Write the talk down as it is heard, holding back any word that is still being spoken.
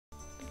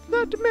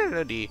That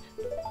melody!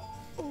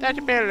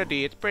 That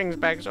melody! It brings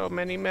back so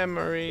many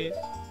memories!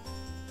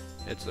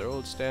 It's their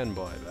old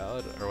standby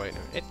ballad. Or wait,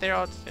 no. It's their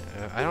old...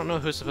 I don't know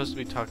who's supposed to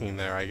be talking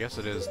there. I guess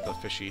it is the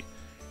fishy.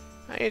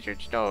 I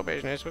entered show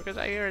business because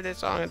I heard this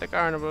song at the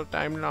carnival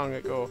time long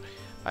ago.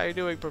 By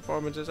doing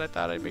performances, I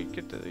thought I'd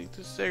get to the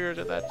singers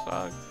of that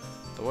song.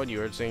 The one you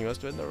heard singing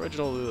must have been the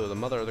original Lulu. The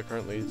mother of the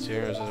current lead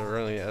singer is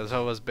as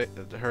well was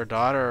her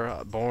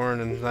daughter born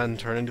and then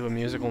turned into a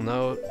musical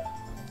note.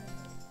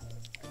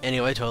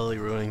 Anyway, totally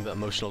ruining the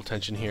emotional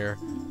tension here.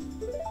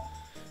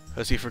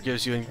 As he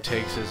forgives you and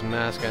takes his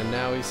mask, and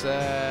now he's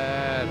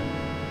sad.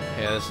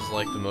 Yeah, this is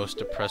like the most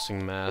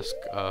depressing mask.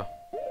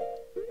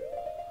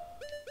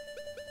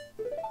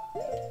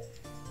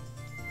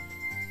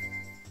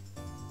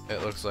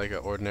 It looks like an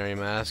ordinary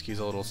mask. He's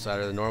a little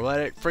sadder than normal.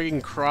 And it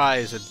freaking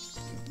cries and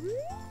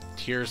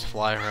tears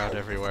fly around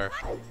everywhere.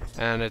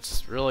 And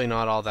it's really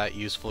not all that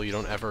useful. You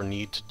don't ever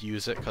need to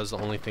use it because the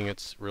only thing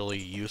it's really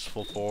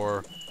useful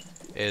for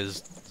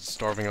is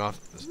starving off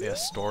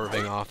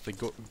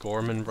the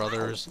Gorman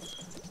brothers,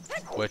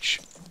 which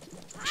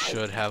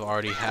should have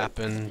already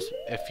happened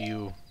if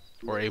you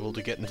were able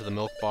to get into the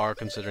milk bar,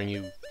 considering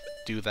you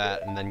do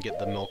that and then get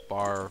the milk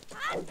bar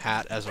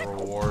hat as a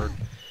reward.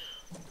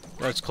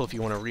 That's cool if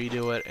you want to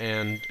redo it,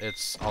 and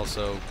it's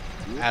also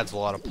adds a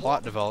lot of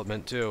plot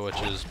development too, which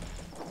is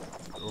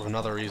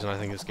another reason I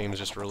think this game is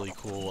just really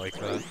cool like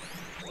that.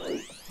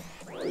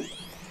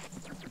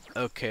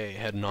 Okay,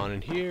 heading on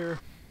in here.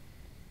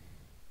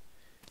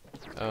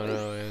 Oh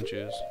no,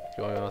 Andrew's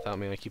going on without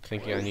me. I keep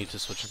thinking I need to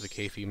switch to the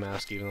Kayfie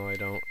mask even though I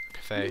don't.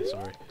 Cafe,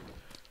 sorry.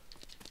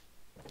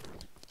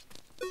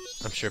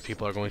 I'm sure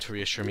people are going to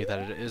reassure me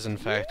that it is in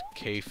fact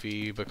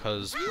Kayfie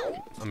because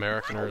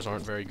Americaners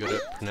aren't very good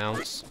at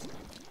pronounce.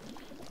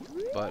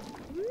 But,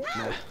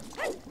 nah.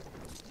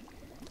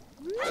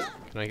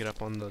 Can I get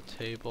up on the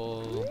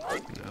table?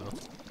 No.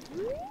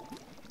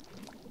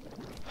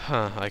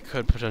 Huh, I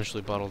could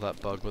potentially bottle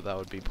that bug, but that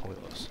would be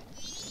pointless.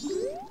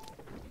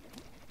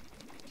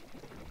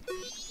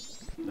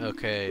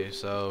 Okay,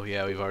 so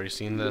yeah, we've already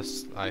seen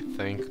this, I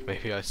think.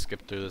 Maybe I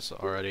skipped through this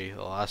already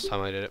the last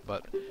time I did it,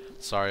 but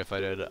sorry if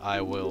I did.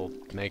 I will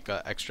make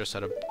an extra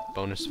set of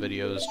bonus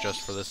videos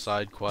just for this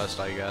side quest,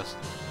 I guess.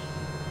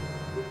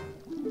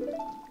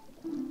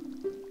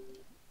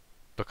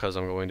 Because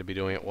I'm going to be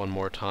doing it one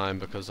more time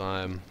because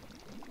I'm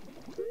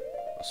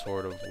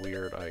sort of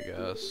weird, I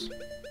guess.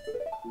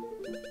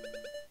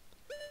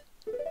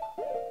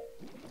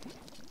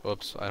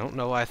 Whoops, I don't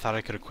know why I thought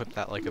I could equip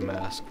that like a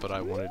mask, but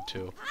I wanted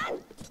to.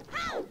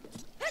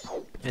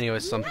 Anyway,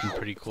 something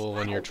pretty cool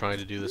when you're trying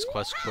to do this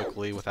quest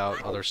quickly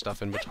without other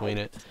stuff in between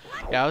it.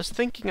 Yeah, I was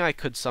thinking I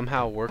could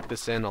somehow work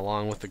this in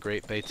along with the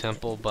Great Bay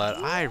Temple, but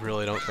I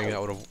really don't think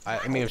that would have...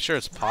 I mean, I'm sure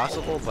it's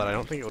possible, but I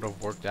don't think it would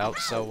have worked out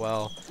so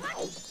well.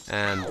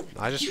 And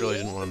I just really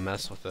didn't want to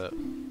mess with it.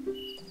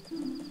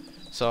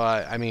 So,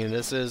 I mean,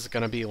 this is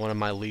going to be one of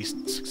my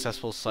least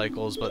successful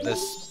cycles, but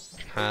this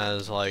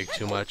has like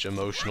too much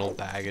emotional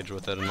baggage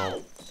with it, and I'll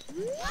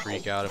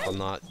freak out if I'm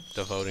not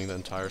devoting the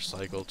entire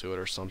cycle to it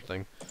or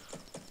something.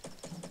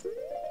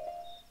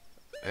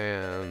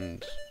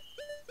 And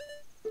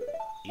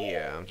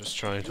yeah, I'm just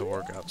trying to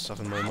work out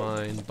stuff in my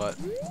mind, but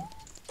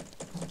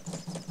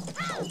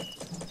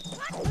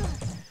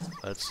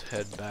let's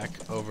head back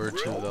over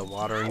to the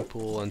watering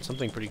pool. And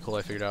something pretty cool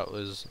I figured out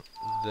was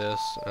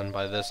this, and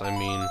by this I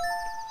mean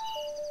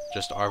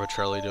just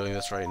arbitrarily doing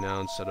this right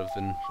now instead of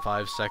in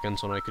 5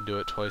 seconds when I could do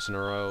it twice in a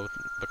row,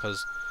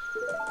 because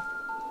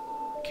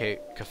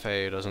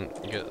Cafe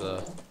doesn't get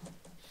the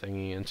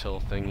thingy until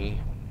thingy.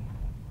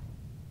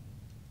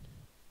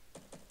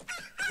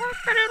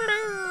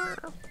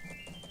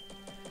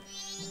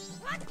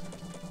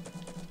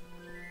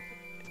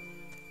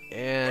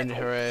 And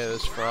hooray,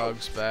 this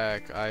frog's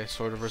back. I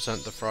sort of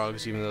resent the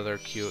frogs even though they're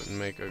cute and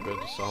make a good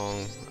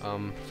song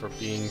for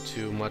being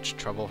too much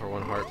trouble for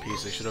one heart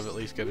piece. They should have at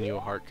least given you a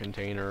heart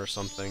container or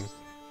something.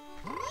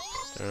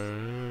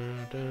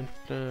 Dun, dun,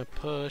 dun,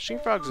 pushing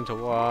frogs into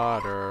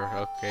water.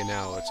 Okay,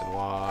 now it's in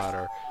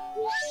water.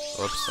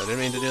 Oops, I didn't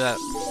mean to do that.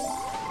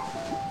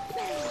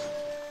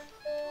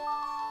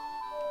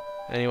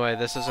 Anyway,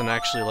 this isn't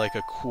actually like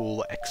a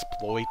cool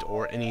exploit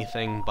or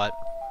anything, but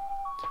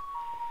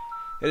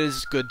it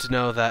is good to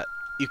know that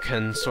you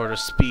can sort of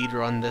speed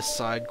run this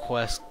side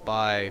quest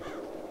by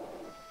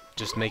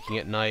just making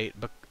it night.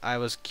 But I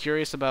was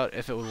curious about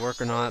if it would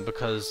work or not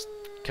because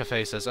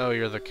Cafe says, "Oh,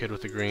 you're the kid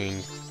with the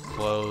green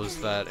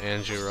clothes that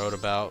Angie wrote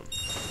about."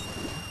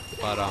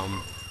 But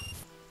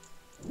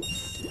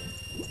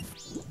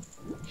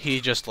he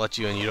just lets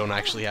you in. You don't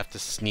actually have to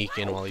sneak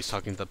in while he's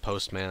talking to the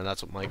postman.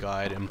 That's what my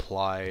guide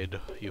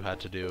implied you had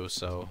to do,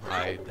 so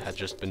I had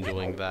just been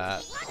doing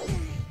that.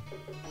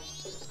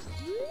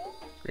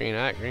 Green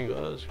hat, green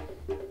clothes.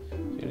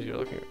 Seems you're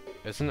looking...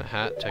 Isn't a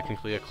hat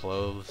technically a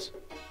clothes?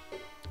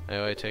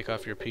 Anyway, take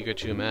off your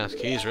Pikachu mask.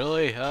 He's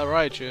really?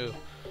 Alright, you.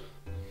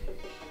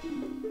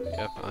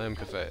 Yep, I am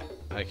Cafe.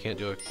 I can't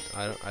do it.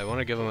 I want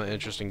to give him an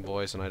interesting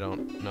voice, and I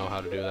don't know how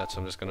to do that, so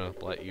I'm just gonna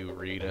let you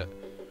read it.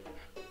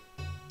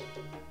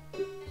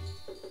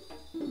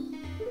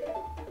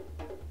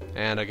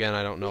 And again,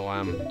 I don't know why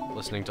I'm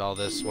listening to all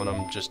this when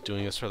I'm just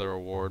doing this for the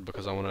reward,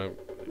 because I want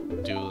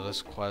to do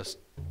this quest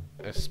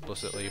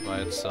explicitly by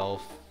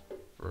itself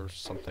or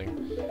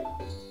something.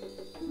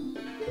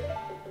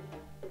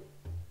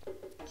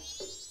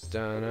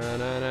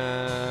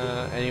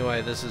 Da-na-na-na.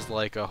 Anyway, this is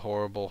like a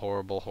horrible,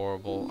 horrible,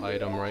 horrible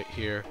item right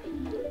here.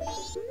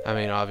 I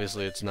mean,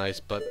 obviously it's nice,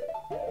 but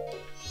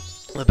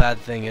the bad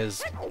thing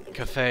is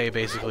Cafe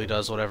basically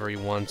does whatever he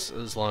wants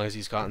as long as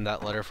he's gotten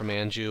that letter from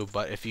Anju,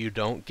 but if you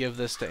don't give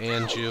this to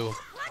Anju,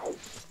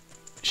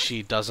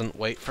 she doesn't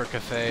wait for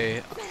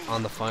Cafe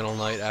on the final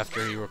night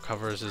after he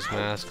recovers his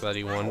mask that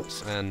he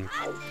wants, and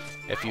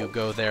if you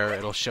go there,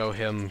 it'll show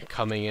him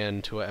coming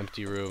into an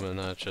empty room, and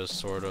that just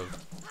sort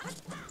of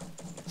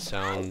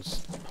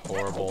sounds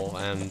horrible,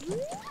 and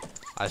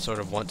I sort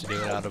of want to do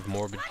it out of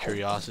morbid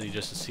curiosity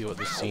just to see what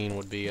the scene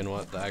would be and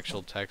what the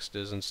actual text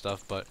is and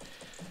stuff, but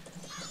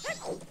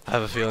I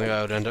have a feeling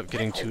I would end up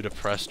getting too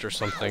depressed or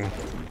something.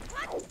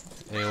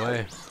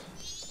 Anyway,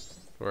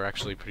 we're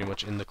actually pretty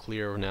much in the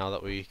clear now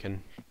that we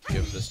can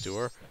give this to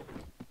her.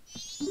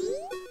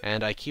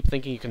 And I keep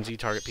thinking you can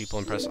Z-target people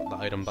and press the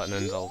item button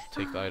and they'll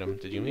take the item.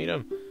 Did you meet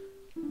him?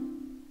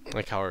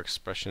 Like how her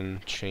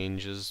expression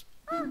changes.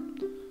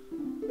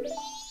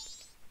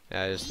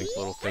 Yeah, I just think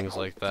little things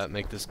like that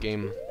make this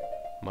game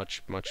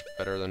much, much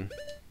better than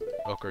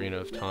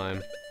Ocarina of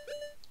Time.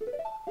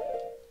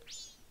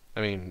 I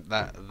mean,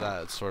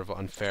 that's sort of an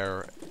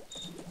unfair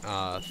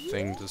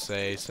thing to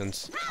say,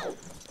 since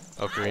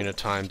Ocarina of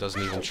Time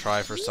doesn't even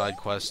try for side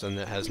quests, and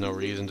it has no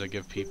reason to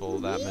give people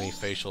that many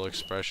facial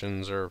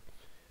expressions or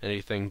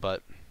anything,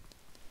 but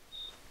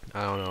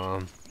I don't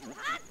know,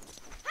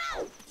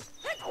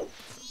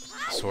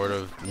 sort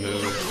of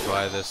moved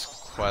by this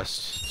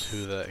quest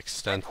to the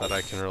extent that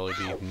I can really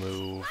be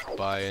moved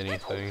by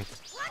anything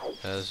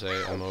as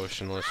a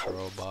emotionless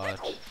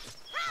robot.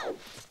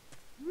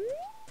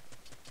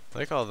 I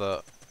like all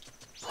the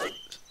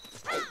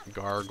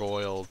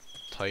gargoyle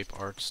type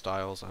art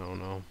styles, I don't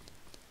know.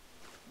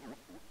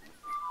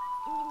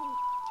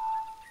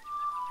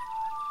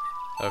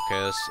 Okay,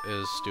 this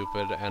is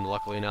stupid, and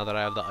luckily now that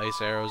I have the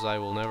ice arrows, I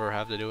will never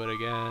have to do it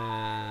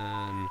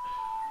again.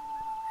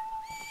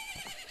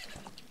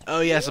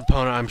 Oh yes,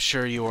 Epona, I'm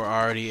sure you were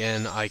already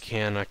in. I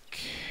can't,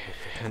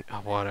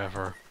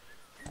 whatever.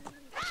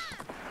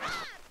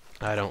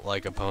 I don't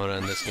like Epona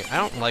in this game. I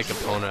don't like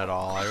Epona at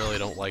all. I really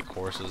don't like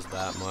horses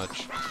that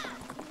much.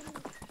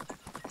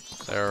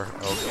 They're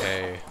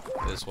okay,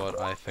 is what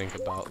I think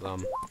about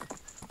them.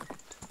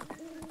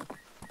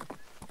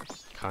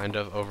 Kind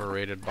of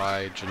overrated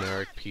by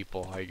generic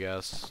people, I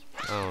guess.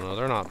 I don't know,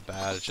 they're not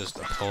bad, it's just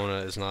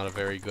Epona is not a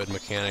very good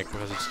mechanic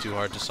because it's too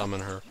hard to summon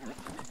her.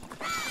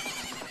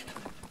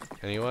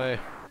 Anyway.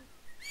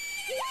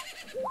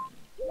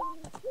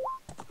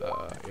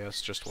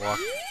 Yes, just walk.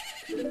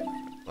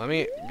 Let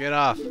me get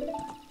off.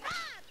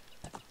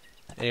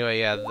 Anyway,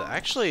 yeah,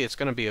 actually it's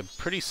gonna be a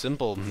pretty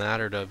simple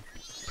matter to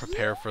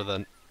prepare for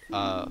the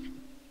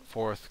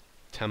fourth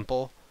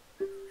temple.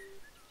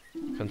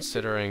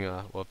 Considering,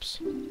 whoops.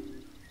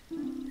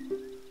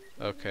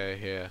 Okay,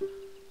 yeah.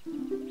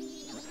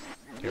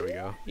 Here we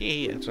go.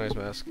 Yeah, it's a nice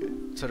mask,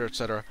 etc.,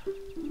 etc.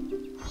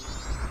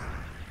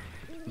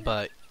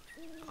 But,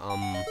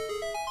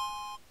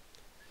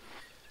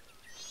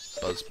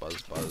 buzz,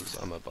 buzz, buzz.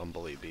 I'm a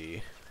bumblebee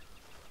bee.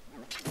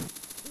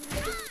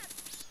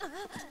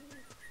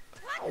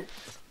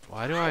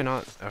 Why do I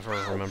not ever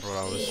remember what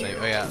I was saying?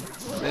 Oh yeah,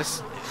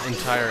 this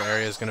entire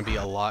area is going to be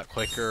a lot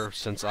quicker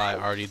since I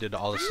already did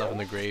all the stuff in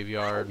the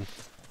graveyard.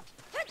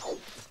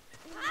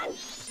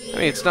 I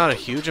mean, it's not a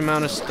huge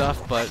amount of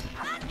stuff, but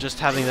just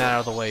having that out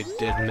of the way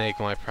did make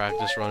my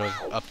practice run of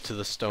up to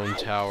the stone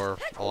tower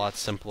a lot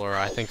simpler.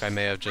 I think I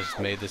may have just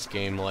made this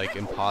game like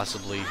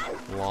impossibly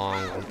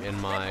long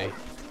in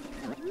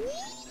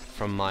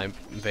from my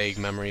vague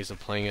memories of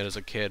playing it as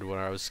a kid when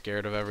I was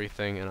scared of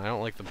everything, and I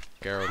don't like the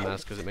Garrow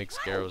mask because it makes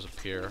Garrows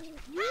appear.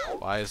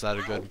 Why is that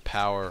a good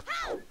power?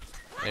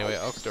 Anyway,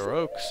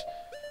 Octoroks.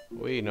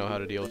 We know how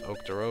to deal with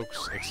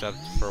Octoroks, except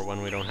for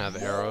when we don't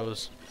have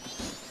arrows.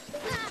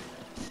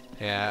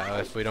 Yeah,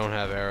 if we don't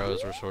have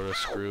arrows, we're sort of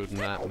screwed in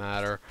that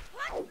matter.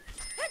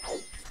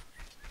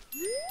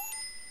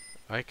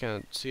 I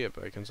can't see it,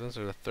 but I can sense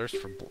there's a thirst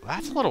for blood.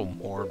 That's a little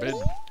morbid.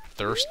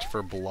 Thirst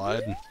for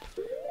blood.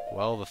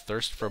 Well, the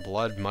thirst for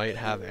blood might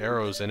have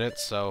arrows in it,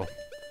 so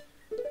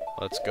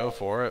let's go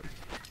for it.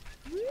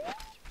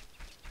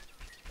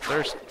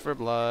 Thirst for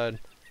blood.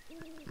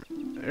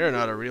 You're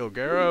not a real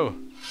Garrow.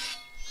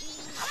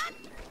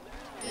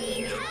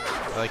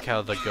 I like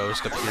how the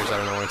ghost appears out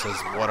of nowhere and says,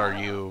 "What are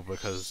you?"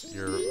 because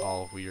you're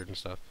all weird and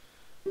stuff.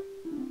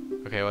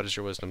 Okay, what is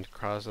your wisdom?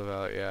 Cross the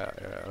valley. Yeah,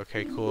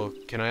 okay, cool.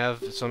 Can I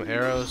have some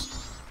arrows?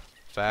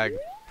 Fag.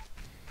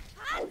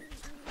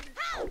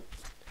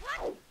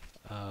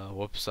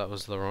 Whoops, that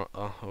was the wrong...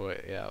 Oh,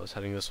 wait, yeah, I was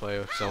heading this way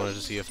because I wanted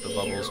to see if the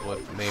bubbles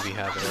would maybe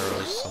have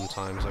arrows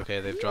sometimes. Okay,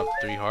 they've dropped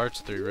 3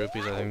 hearts, 3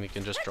 rupees. I think they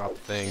can just drop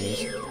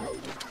things.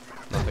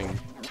 Nothing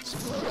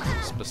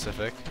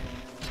specific.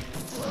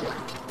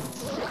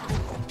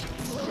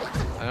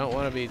 I don't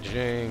don't want to be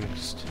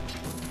jinxed.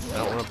 I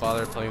don't want to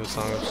bother playing the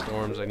Song of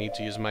Storms. I need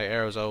to use my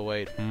arrows. Oh,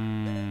 wait.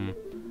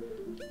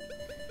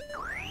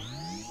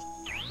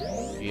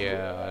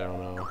 Yeah, I don't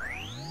know.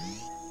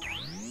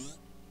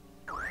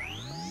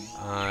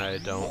 I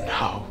don't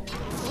know.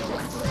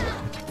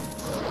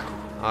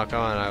 Oh,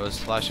 come on. I was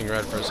flashing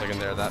red for a second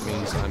there. That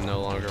means I'm no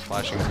longer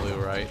flashing blue,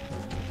 right?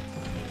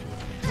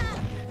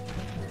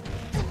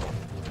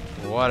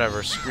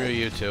 Whatever. Screw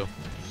you two.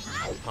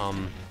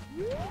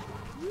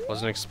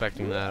 Wasn't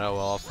expecting that. Oh,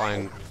 well, I'll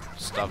find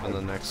stuff in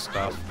the next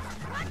stuff.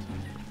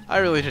 I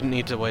really didn't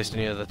need to waste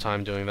any of the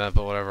time doing that,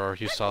 but whatever.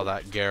 You saw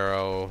that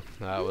Garrow.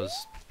 That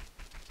was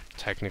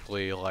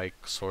technically, like,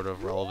 sort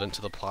of relevant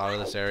to the plot of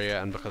this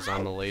area, and because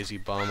I'm a lazy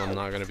bum, I'm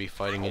not going to be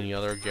fighting any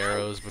other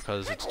Garrows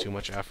because it's too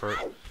much effort.